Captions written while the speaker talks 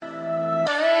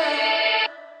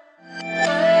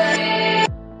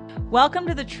Welcome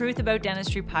to the Truth About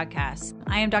Dentistry podcast.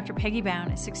 I am Dr. Peggy Bown,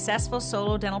 a successful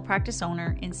solo dental practice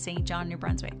owner in St. John, New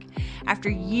Brunswick. After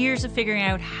years of figuring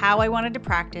out how I wanted to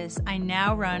practice, I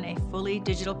now run a fully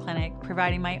digital clinic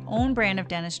providing my own brand of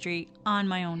dentistry on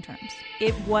my own terms.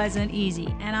 It wasn't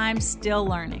easy, and I'm still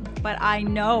learning, but I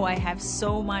know I have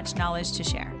so much knowledge to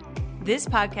share. This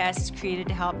podcast is created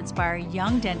to help inspire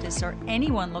young dentists or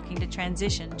anyone looking to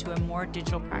transition to a more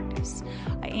digital practice.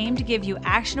 I aim to give you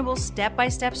actionable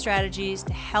step-by-step strategies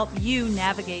to help you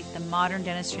navigate the modern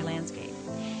dentistry landscape.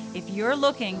 If you're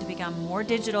looking to become more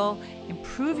digital,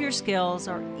 improve your skills,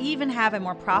 or even have a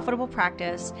more profitable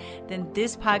practice, then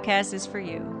this podcast is for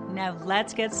you. Now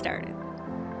let's get started.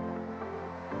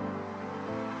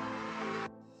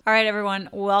 All right, everyone,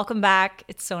 welcome back.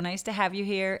 It's so nice to have you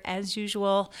here. As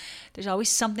usual, there's always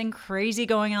something crazy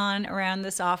going on around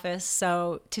this office.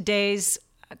 So today's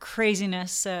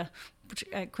craziness,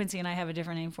 Quincy and I have a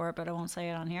different name for it, but I won't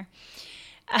say it on here,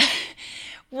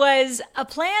 was a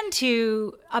plan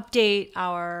to update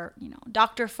our,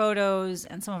 doctor photos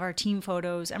and some of our team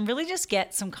photos and really just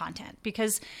get some content.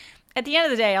 Because at the end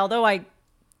of the day, although I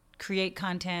create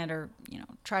content or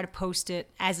try to post it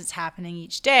as it's happening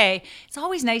each day, it's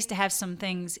always nice to have some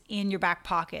things in your back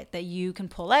pocket that you can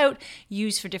pull out,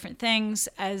 use for different things.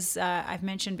 As I've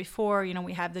mentioned before,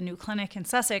 we have the new clinic in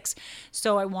Sussex,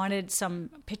 so I wanted some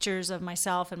pictures of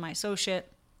myself and my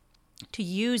associate to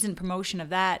use in promotion of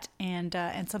that and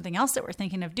something else that we're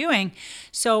thinking of doing.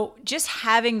 So just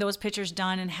having those pictures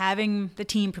done and having the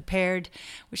team prepared,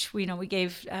 which we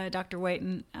gave Dr. White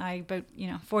and I about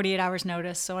 48 hours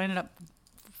notice. So I ended up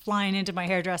flying into my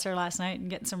hairdresser last night and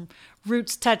getting some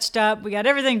roots touched up. We got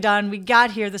everything done. We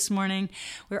got here this morning.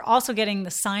 We're also getting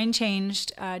the sign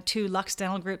changed to Lux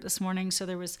Dental Group this morning. So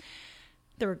there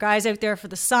were guys out there for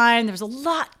the sign. There was a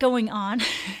lot going on.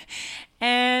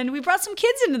 And we brought some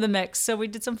kids into the mix. So we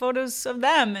did some photos of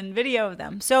them and video of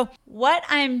them. So what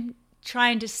I'm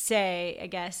trying to say, I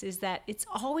guess, is that it's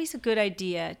always a good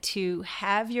idea to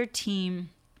have your team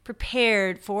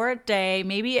prepared for a day.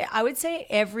 Maybe I would say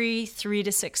every 3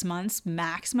 to 6 months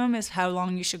maximum is how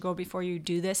long you should go before you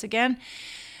do this again.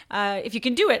 If you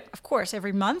can do it, of course,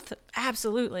 every month,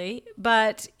 absolutely.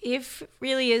 But if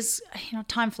really is,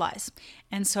 time flies.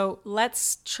 And so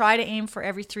let's try to aim for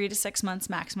every 3 to 6 months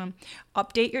maximum.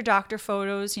 Update your doctor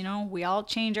photos. We all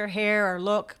change our hair, our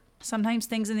look. Sometimes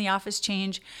things in the office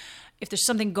change. If there's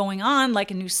something going on,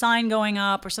 like a new sign going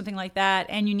up or something like that,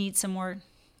 and you need some more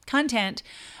content,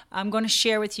 I'm going to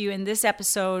share with you in this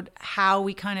episode how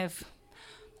we kind of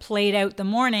played out the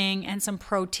morning and some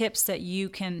pro tips that you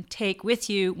can take with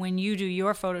you when you do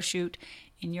your photo shoot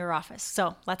in your office.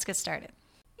 So let's get started.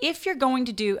 If you're going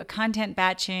to do a content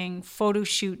batching photo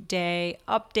shoot day,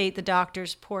 update the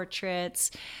doctor's portraits,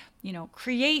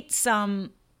 create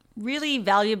some really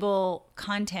valuable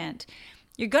content,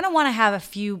 you're going to want to have a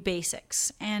few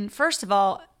basics. And first of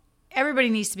all, everybody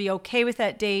needs to be okay with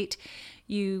that date.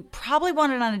 You probably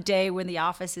want it on a day when the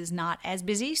office is not as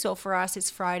busy. So for us, it's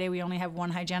Friday. We only have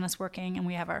one hygienist working and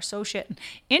we have our associate. And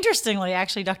interestingly,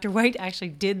 actually, Dr. White actually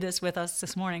did this with us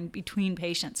this morning between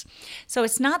patients. So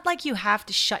it's not like you have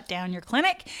to shut down your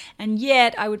clinic. And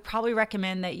yet I would probably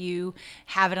recommend that you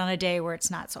have it on a day where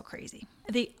it's not so crazy.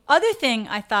 The other thing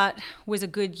I thought was a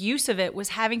good use of it was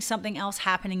having something else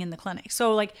happening in the clinic.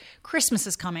 So like Christmas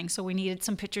is coming. So we needed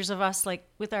some pictures of us like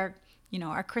with our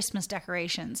Christmas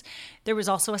decorations. There was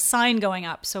also a sign going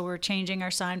up. So we're changing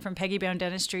our sign from Peggy Bown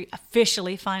Dentistry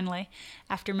officially, finally,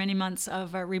 after many months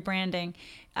of rebranding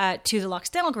to the Lux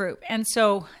Dental Group. And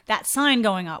so that sign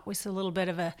going up was a little bit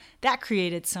of that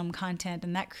created some content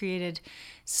and that created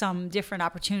some different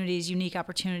opportunities, unique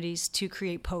opportunities to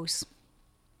create posts.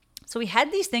 So we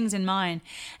had these things in mind.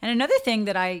 And another thing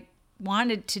that I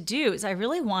wanted to do is I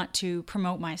really want to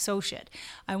promote my associate.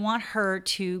 I want her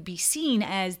to be seen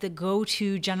as the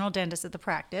go-to general dentist at the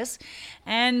practice.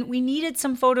 And we needed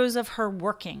some photos of her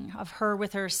working, of her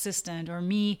with her assistant or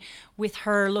me with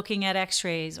her looking at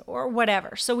x-rays or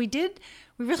whatever. So we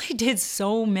really did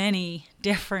so many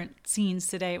different scenes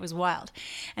today. It was wild.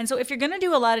 And so if you're going to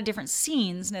do a lot of different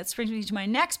scenes, and that brings me to my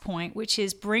next point, which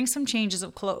is bring some changes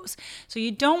of clothes. So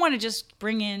you don't want to just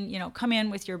bring in, come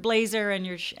in with your blazer and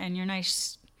your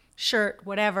nice shirt,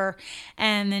 whatever,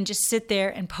 and then just sit there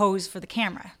and pose for the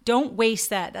camera. Don't waste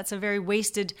that. That's a very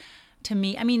wasted to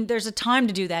me. I mean, there's a time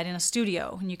to do that in a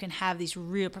studio and you can have these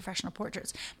real professional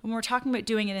portraits. When we're talking about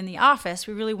doing it in the office,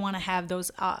 we really want to have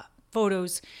those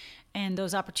photos and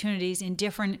those opportunities in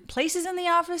different places in the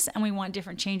office, and we want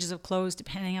different changes of clothes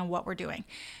depending on what we're doing.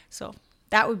 So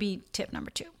that would be tip number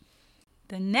 2.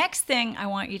 The next thing I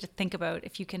want you to think about,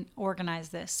 if you can organize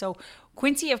this. So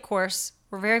Quincy, of course,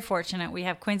 We're very fortunate. We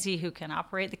have Quincy who can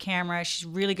operate the camera. She's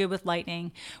really good with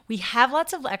lighting. We have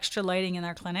lots of extra lighting in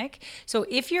our clinic. So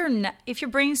if you're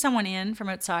bringing someone in from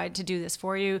outside to do this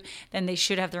for you, then they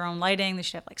should have their own lighting. They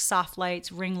should have like soft lights,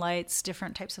 ring lights,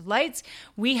 different types of lights.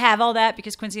 We have all that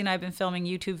because Quincy and I have been filming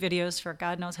YouTube videos for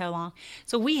God knows how long.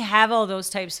 So we have all those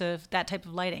that type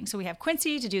of lighting. So we have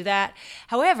Quincy to do that.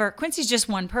 However, Quincy's just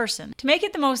one person. To make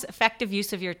it the most effective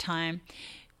use of your time,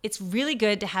 it's really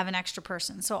good to have an extra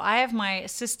person. So I have my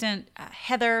assistant,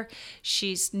 Heather.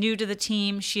 She's new to the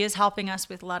team. She is helping us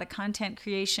with a lot of content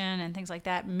creation and things like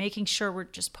that, making sure we're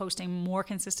just posting more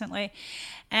consistently.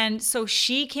 And so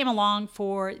she came along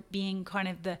for being kind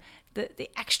of the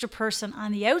extra person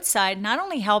on the outside, not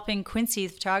only helping Quincy,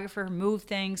 the photographer, move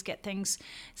things, get things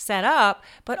set up,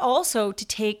 but also to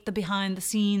take the behind the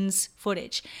scenes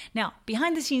footage. Now,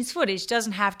 behind the scenes footage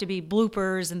doesn't have to be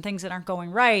bloopers and things that aren't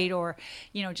going right or,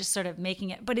 just sort of making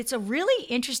it, but it's a really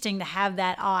interesting to have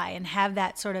that eye and have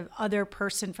that sort of other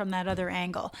person from that other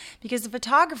angle, because the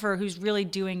photographer who's really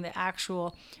doing the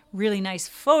actual really nice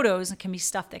photos, it can be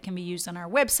stuff that can be used on our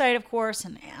website, of course,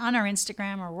 and on our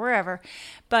Instagram or wherever.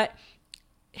 But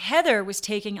Heather was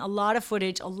taking a lot of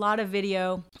footage, a lot of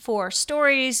video for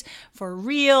stories, for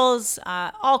reels,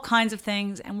 all kinds of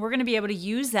things. And we're going to be able to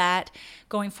use that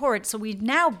going forward. So we've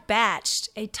now batched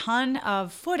a ton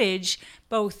of footage,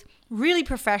 both really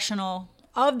professional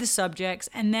of the subjects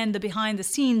and then the behind the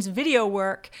scenes video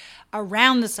work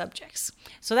around the subjects.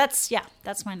 So that's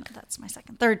my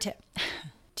third tip.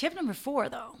 Tip number 4,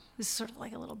 though, is sort of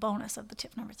like a little bonus of the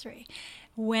tip number 3.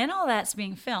 When all that's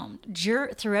being filmed,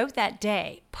 throughout that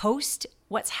day, post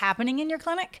what's happening in your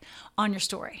clinic on your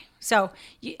story. So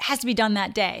it has to be done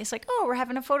that day. It's like, oh, we're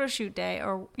having a photo shoot day,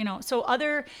 or, so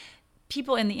other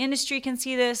people in the industry can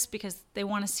see this because they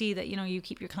want to see that, you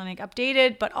keep your clinic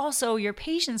updated, but also your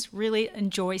patients really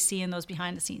enjoy seeing those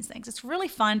behind the scenes things. It's really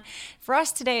fun. For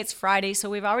us today, it's Friday, so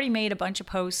we've already made a bunch of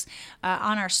posts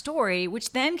on our story,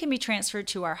 which then can be transferred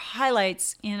to our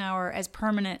highlights in our as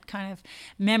permanent kind of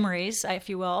memories, if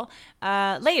you will,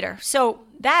 later. So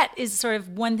that is sort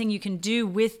of one thing you can do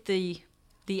with the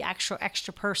actual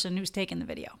extra person who's taking the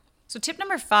video. So tip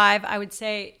number 5, I would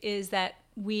say, is that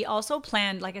we also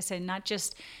planned, like I said, not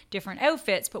just different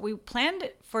outfits, but we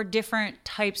planned for different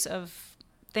types of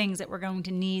things that we're going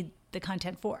to need the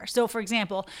content for. So for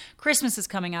example, Christmas is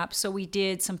coming up. So we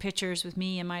did some pictures with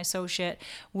me and my associate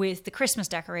with the Christmas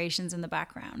decorations in the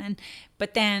background.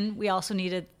 But then we also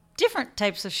needed different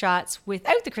types of shots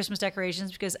without the Christmas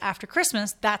decorations, because after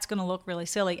Christmas, that's going to look really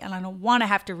silly. And I don't want to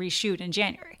have to reshoot in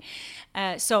January.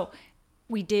 So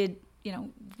we did,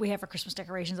 we have our Christmas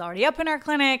decorations already up in our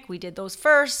clinic. We did those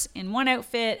first in one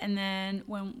outfit, and then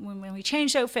when we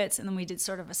changed outfits, and then we did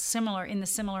sort of in the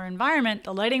similar environment,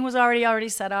 the lighting was already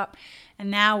set up, and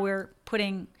now we're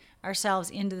putting ourselves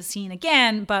into the scene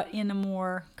again, but in a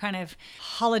more kind of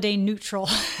holiday neutral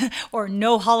or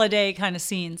no holiday kind of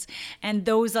scenes. And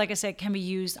those, like I said, can be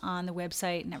used on the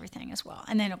website and everything as well.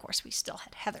 And then, of course, we still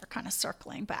had Heather kind of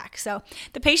circling back. So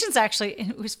the patients actually,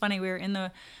 it was funny, we were in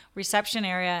the reception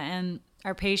area and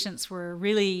our patients were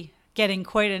really getting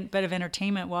quite a bit of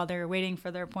entertainment while they were waiting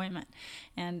for their appointment.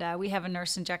 And we have a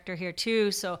nurse injector here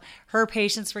too, so her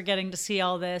patients were getting to see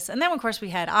all this. And then, of course, we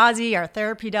had Ozzy, our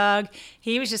therapy dog.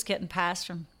 He was just getting passed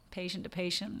from patient to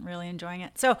patient, really enjoying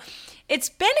it. So it's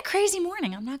been a crazy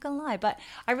morning, I'm not going to lie, but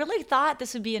I really thought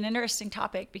this would be an interesting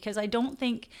topic because I don't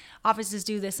think offices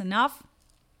do this enough.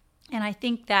 And I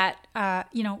think that,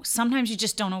 sometimes you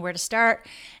just don't know where to start,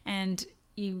 and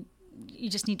you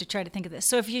just need to try to think of this.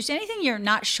 So if there's anything you're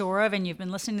not sure of and you've been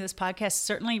listening to this podcast,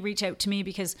 certainly reach out to me,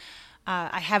 because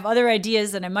I have other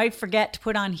ideas that I might forget to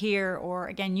put on here, or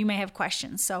again, you may have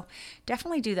questions. So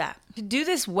definitely do that. To do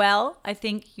this well, I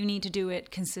think you need to do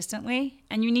it consistently,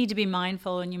 and you need to be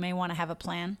mindful, and you may want to have a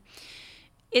plan.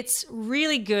 It's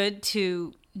really good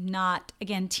to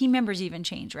team members even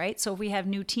change, right? So if we have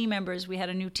new team members, we had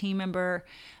a new team member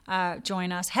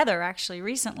join us, Heather, actually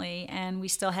recently, and we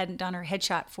still hadn't done her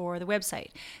headshot for the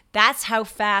website. That's how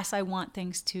fast I want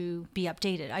things to be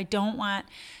updated. I don't want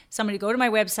somebody to go to my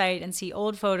website and see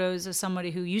old photos of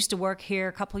somebody who used to work here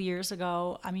a couple years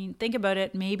ago. I mean, think about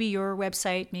it. Maybe your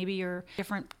website, maybe your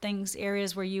different things,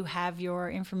 areas where you have your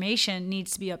information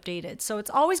needs to be updated. So it's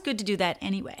always good to do that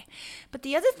anyway. But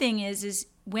the other thing is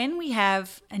when we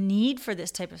have a need for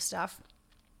this type of stuff,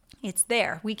 it's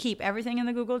there. We keep everything in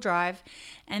the Google Drive,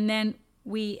 and then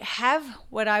we have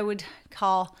what I would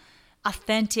call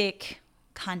authentic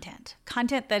content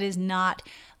that is not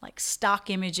like stock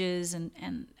images and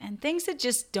things that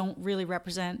just don't really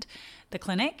represent the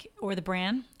clinic or the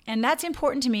brand. And that's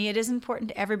important to me. It is important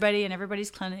to everybody in everybody's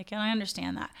clinic, and I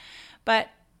understand that. But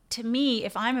to me,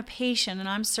 if I'm a patient and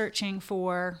I'm searching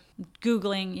for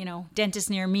Googling, dentist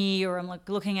near me, or I'm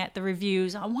looking at the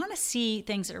reviews, I want to see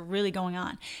things that are really going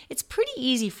on. It's pretty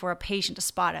easy for a patient to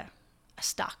spot a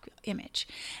stock image.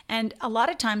 And a lot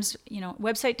of times,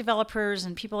 website developers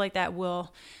and people like that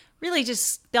will really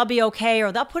they'll be okay,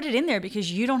 or they'll put it in there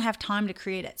because you don't have time to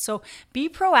create it. So be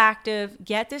proactive,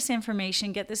 get this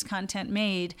information, get this content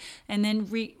made, and then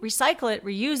recycle it,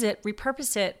 reuse it,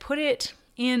 repurpose it, put it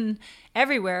in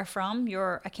everywhere from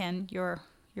your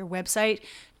website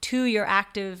to your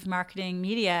active marketing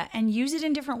media, and use it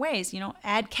in different ways.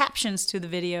 Add captions to the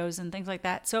videos and things like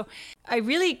that. So I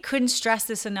really couldn't stress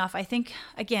this enough. I think,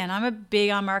 again, I'm a big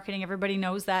on marketing. Everybody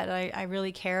knows that. I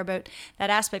really care about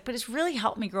that aspect, but it's really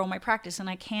helped me grow my practice, and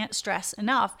I can't stress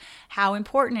enough how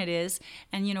important it is.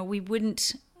 And, we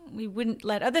wouldn't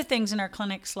let other things in our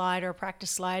clinic slide or practice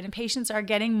slide, and patients are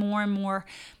getting more and more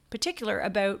particular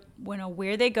about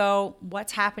where they go,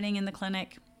 what's happening in the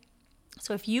clinic.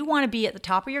 So if you want to be at the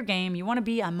top of your game, you want to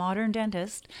be a modern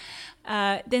dentist,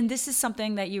 then this is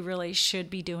something that you really should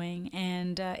be doing.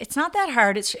 And it's not that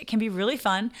hard. It can be really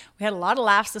fun. We had a lot of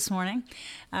laughs this morning.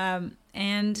 And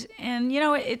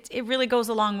it really goes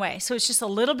a long way. So it's just a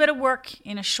little bit of work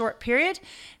in a short period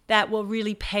that will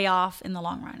really pay off in the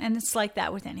long run. And it's like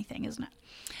that with anything, isn't it?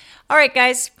 All right,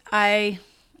 guys, I'm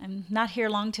not here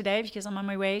long today because I'm on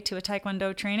my way to a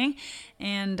Taekwondo training.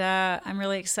 And I'm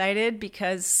really excited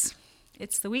because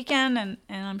it's the weekend, and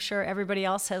I'm sure everybody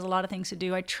else has a lot of things to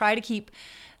do. I try to keep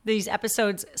these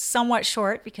episodes somewhat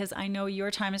short because I know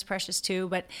your time is precious too.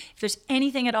 But if there's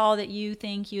anything at all that you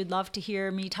think you'd love to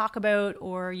hear me talk about,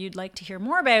 or you'd like to hear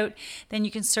more about, then you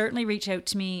can certainly reach out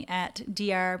to me at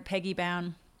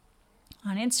drpeggybound.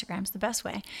 On Instagram is the best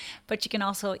way. But you can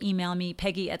also email me,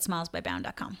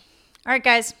 peggy@smilesbybound.com. All right,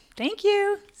 guys. Thank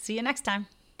you. See you next time.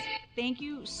 Thank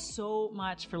you so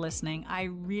much for listening. I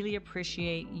really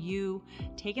appreciate you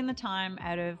taking the time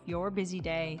out of your busy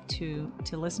day to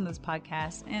listen to this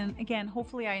podcast. And again,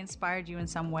 hopefully I inspired you in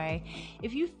some way.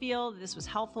 If you feel that this was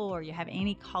helpful, or you have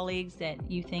any colleagues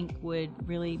that you think would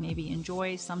really maybe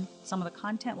enjoy some of the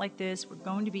content like this, we're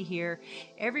going to be here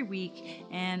every week.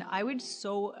 And I would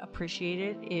so appreciate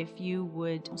it if you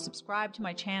would subscribe to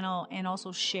my channel and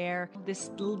also share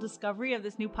this little discovery of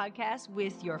this new podcast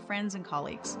with your friends and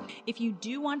colleagues. If you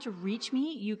do want to reach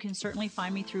me, you can certainly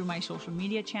find me through my social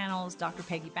media channels, Dr.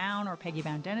 Peggy Bound or Peggy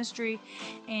Bound Dentistry,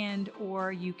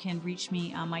 or you can reach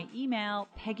me on my email,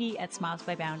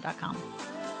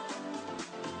 peggy@smilesbybound.com.